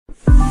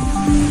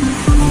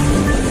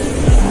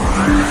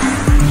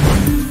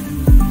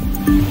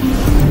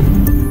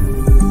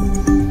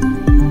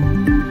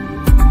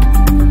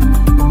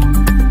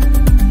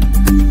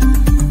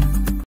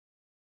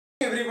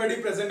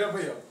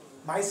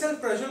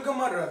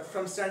Prajwal Rath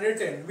from Standard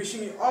 10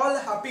 wishing you all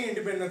happy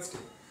Independence Day.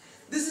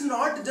 This is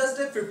not just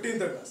a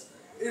 15th August,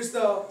 it's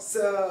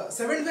the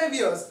 75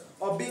 years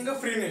of being a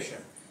free nation.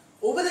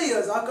 Over the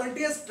years, our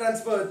country has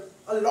transferred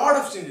a lot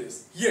of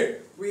changes.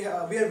 Yet, we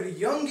are very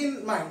young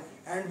in mind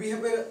and we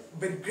have a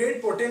very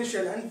great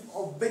potential and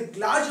big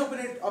large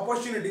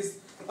opportunities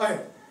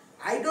ahead.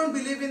 I don't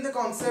believe in the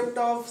concept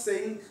of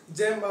saying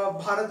Jai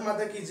Bharat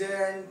Mata Ki Jai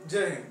and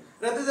Jai Hind.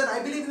 Rather than I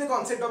believe in the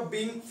concept of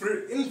being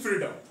free, in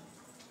freedom.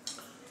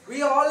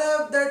 We all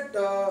have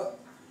that.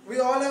 We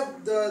all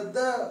have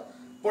the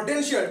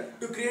potential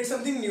to create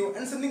something new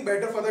and something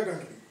better for the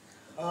country.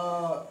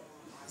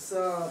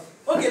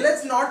 Okay,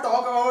 let's not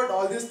talk about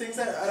all these things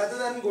rather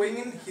than going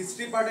in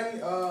history part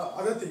and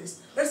other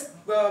things. Let's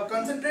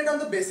concentrate on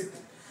the basic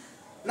thing.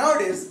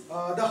 Nowadays,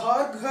 the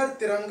Har Ghar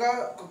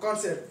Tiranga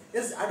concept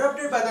is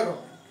adopted by the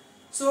government.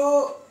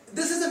 So,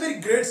 this is a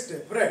very great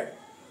step, right?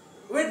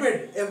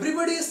 Wait,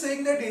 everybody is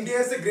saying that India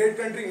is a great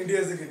country, India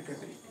is a great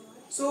country.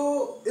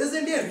 So, is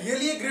India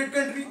really a great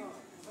country?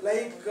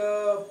 Like,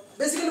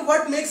 basically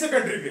what makes a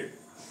country great?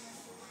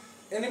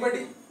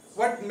 Anybody?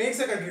 What makes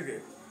a country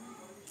great?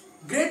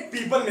 Great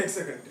people makes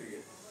a country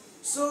great.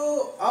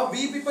 So, are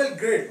we people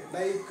great?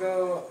 Like,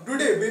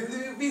 today we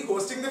will be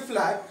hosting the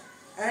flag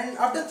and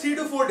after 3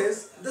 to 4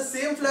 days, the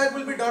same flag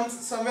will be dumped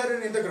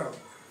somewhere in the ground.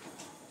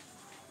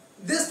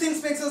 These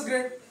things makes us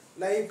great.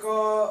 Like,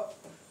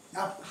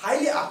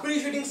 highly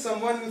appreciating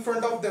someone in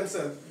front of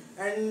themselves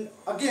and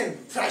again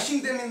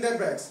thrashing them in their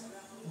backs.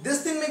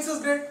 This thing makes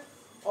us great.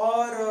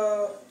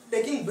 Or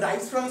taking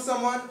bribes from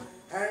someone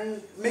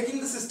and making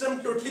the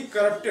system totally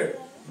corrupted.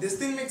 This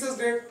thing makes us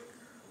great.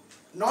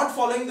 Not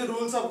following the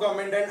rules of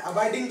government and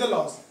abiding the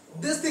laws.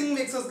 This thing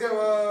makes us,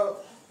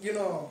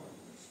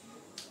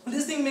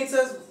 this thing makes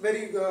us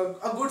very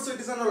a good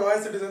citizen or loyal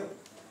citizen.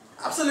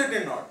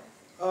 Absolutely not.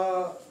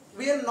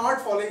 We are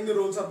not following the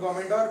rules of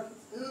government or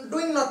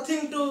doing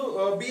nothing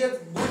to be a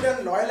good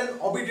and loyal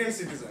and obedient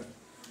citizen.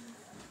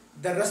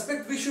 The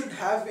respect we should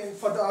have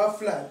for our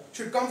flag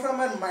should come from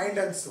our mind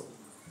and soul.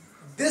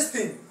 This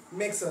thing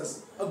makes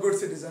us a good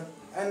citizen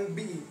and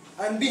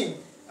being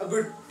a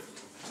good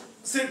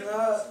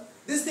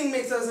this thing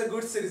makes us a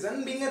good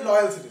citizen, being a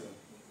loyal citizen.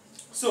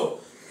 So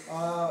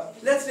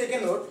let's take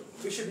a note.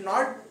 We should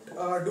not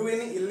do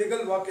any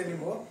illegal work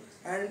anymore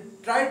and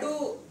try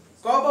to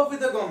cope up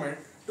with the government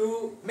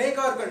to make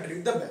our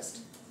country the best.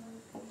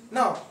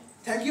 Now,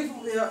 thank you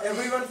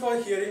everyone for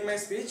hearing my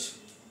speech.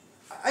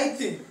 I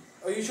think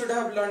you should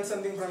have learned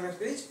something from my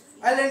speech.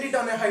 I'll end it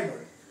on a high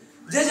note.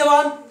 Jai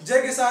Jawan,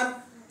 Jai Kisan,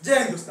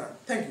 Jai Hindustan.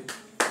 Thank you.